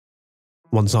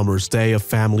One summer's day, a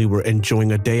family were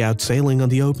enjoying a day out sailing on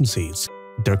the open seas.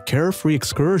 Their carefree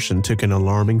excursion took an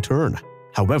alarming turn.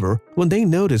 However, when they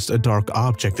noticed a dark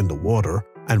object in the water,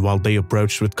 and while they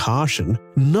approached with caution,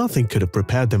 nothing could have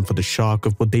prepared them for the shock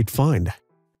of what they'd find.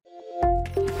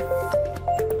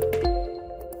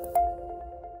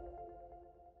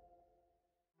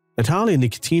 Natalia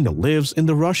Nikitina lives in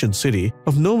the Russian city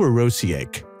of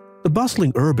Novorossiysk. The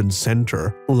bustling urban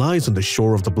center lies on the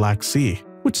shore of the Black Sea,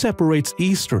 which separates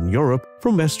Eastern Europe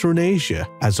from Western Asia.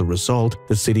 As a result,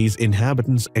 the city's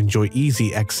inhabitants enjoy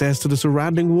easy access to the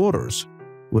surrounding waters.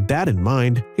 With that in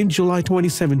mind, in July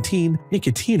 2017,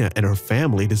 Nikitina and her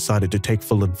family decided to take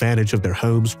full advantage of their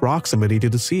home's proximity to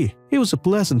the sea. It was a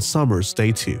pleasant summer's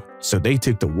day too, so they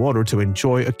took the water to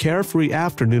enjoy a carefree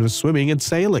afternoon of swimming and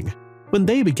sailing. When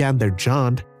they began their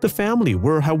jaunt, the family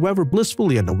were, however,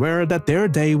 blissfully unaware that their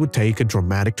day would take a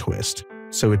dramatic twist.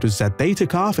 So it was that they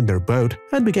took off in their boat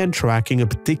and began tracking a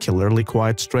particularly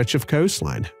quiet stretch of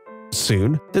coastline.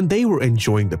 Soon, then they were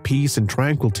enjoying the peace and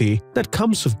tranquility that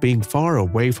comes of being far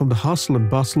away from the hustle and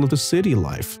bustle of the city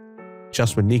life.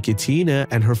 Just when Nikitina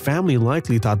and her family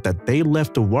likely thought that they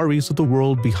left the worries of the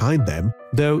world behind them,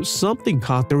 though something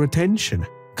caught their attention.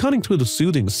 Cutting through the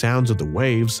soothing sounds of the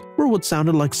waves were what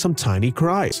sounded like some tiny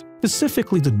cries.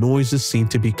 Specifically, the noises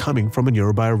seemed to be coming from a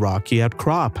nearby rocky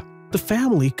outcrop. The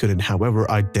family couldn't, however,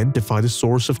 identify the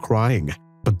source of crying.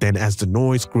 But then as the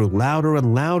noise grew louder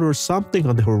and louder, something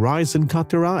on the horizon caught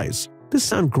their eyes. The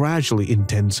sound gradually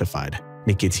intensified.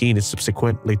 Nikitina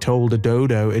subsequently told the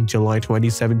Dodo in July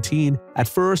 2017, "At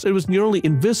first it was nearly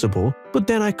invisible, but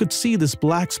then I could see this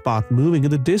black spot moving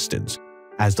in the distance."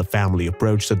 As the family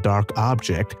approached the dark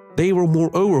object, they were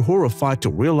moreover horrified to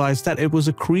realize that it was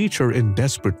a creature in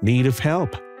desperate need of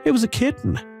help. It was a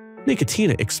kitten.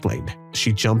 Nikitina explained.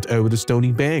 She jumped over the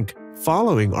stony bank.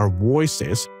 Following our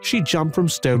voices, she jumped from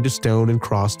stone to stone and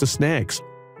crossed the snags.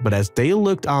 But as they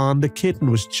looked on, the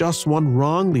kitten was just one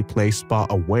wrongly placed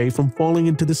spot away from falling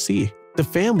into the sea. The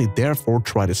family therefore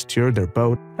tried to steer their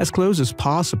boat as close as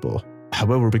possible.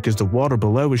 However, because the water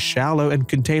below was shallow and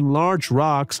contained large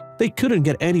rocks, they couldn't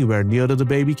get anywhere near to the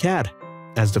baby cat.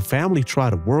 As the family tried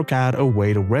to work out a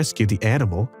way to rescue the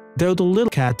animal, though the little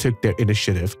cat took their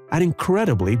initiative and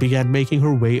incredibly began making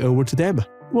her way over to them.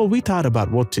 While we thought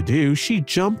about what to do, she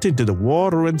jumped into the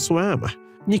water and swam,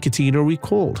 Nikitina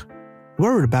recalled.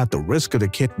 Worried about the risk of the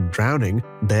kitten drowning,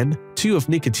 then two of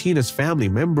Nikitina's family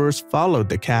members followed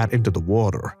the cat into the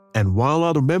water. And while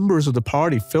other members of the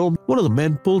party filmed, one of the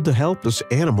men pulled the helpless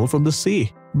animal from the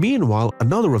sea. Meanwhile,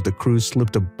 another of the crew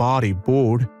slipped a body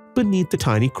board beneath the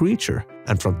tiny creature,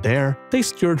 and from there, they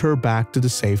steered her back to the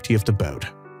safety of the boat.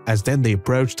 As then they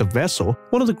approached the vessel,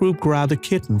 one of the group grabbed the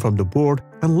kitten from the board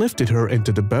and lifted her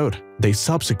into the boat. They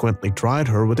subsequently dried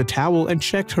her with a towel and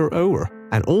checked her over,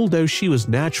 and although she was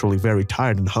naturally very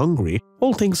tired and hungry,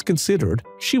 all things considered,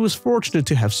 she was fortunate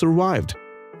to have survived.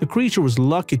 The creature was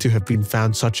lucky to have been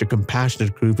found such a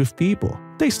compassionate group of people.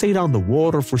 They stayed on the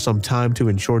water for some time to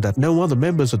ensure that no other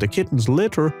members of the kitten's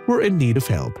litter were in need of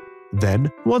help. Then,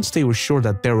 once they were sure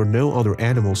that there were no other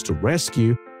animals to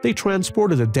rescue, they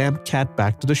transported the damned cat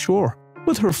back to the shore.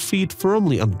 With her feet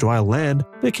firmly on dry land,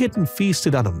 the kitten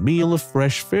feasted on a meal of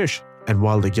fresh fish. And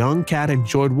while the young cat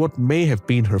enjoyed what may have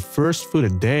been her first food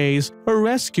in days, her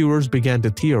rescuers began to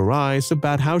theorize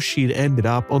about how she'd ended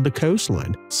up on the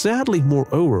coastline. Sadly,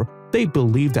 moreover, they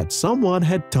believed that someone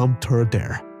had dumped her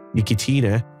there.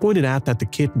 Nikitina pointed out that the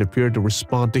kitten appeared to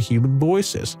respond to human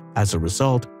voices. As a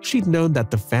result, she'd known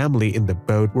that the family in the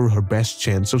boat were her best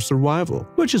chance of survival,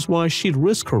 which is why she'd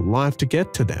risk her life to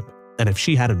get to them. And if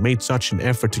she hadn't made such an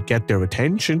effort to get their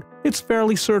attention, it's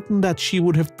fairly certain that she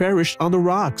would have perished on the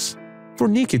rocks. For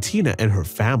Nikitina and her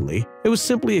family, it was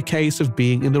simply a case of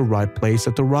being in the right place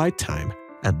at the right time,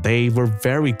 and they were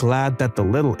very glad that the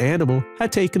little animal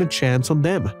had taken a chance on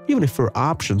them, even if her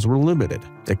options were limited.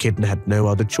 The kitten had no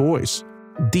other choice.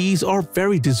 "These are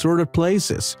very deserted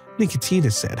places,"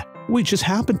 Nikitina said. "We just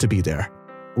happened to be there."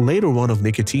 Later, one of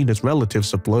Nikitina's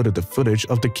relatives uploaded the footage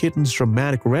of the kitten's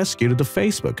dramatic rescue to the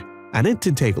Facebook, and it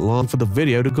didn't take long for the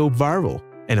video to go viral.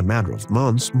 In a matter of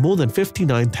months, more than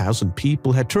 59,000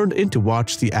 people had turned in to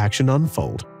watch the action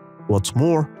unfold. What's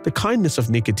more, the kindness of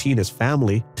Nikitina's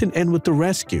family didn't end with the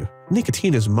rescue.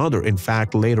 Nikitina's mother in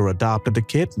fact later adopted the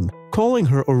kitten, calling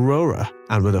her Aurora,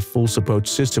 and with a full support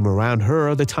system around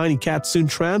her, the tiny cat soon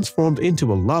transformed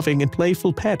into a loving and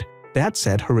playful pet. That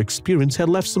said, her experience had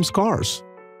left some scars.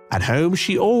 At home,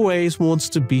 she always wants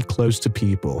to be close to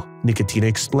people, Nikitina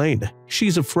explained.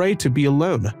 She's afraid to be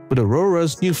alone, but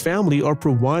Aurora's new family are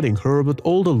providing her with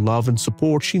all the love and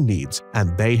support she needs,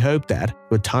 and they hope that,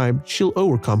 with time, she'll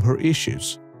overcome her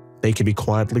issues. they can be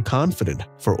quietly confident,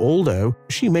 for although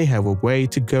she may have a way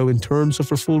to go in terms of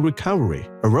her full recovery,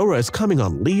 Aurora is coming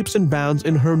on leaps and bounds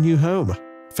in her new home.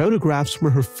 Photographs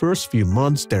from her first few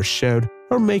months there showed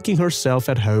her making herself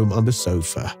at home on the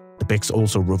sofa. The pics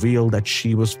also revealed that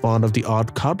she was fond of the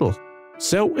odd cuddle.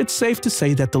 So it's safe to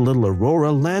say that the little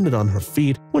Aurora landed on her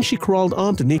feet when she crawled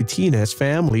onto Nikitina's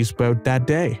family's boat that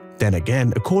day. Then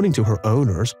again, according to her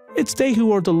owners, it's they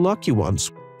who are the lucky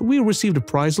ones. We received a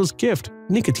priceless gift,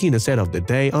 Nikitina said of the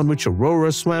day on which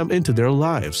Aurora swam into their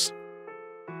lives.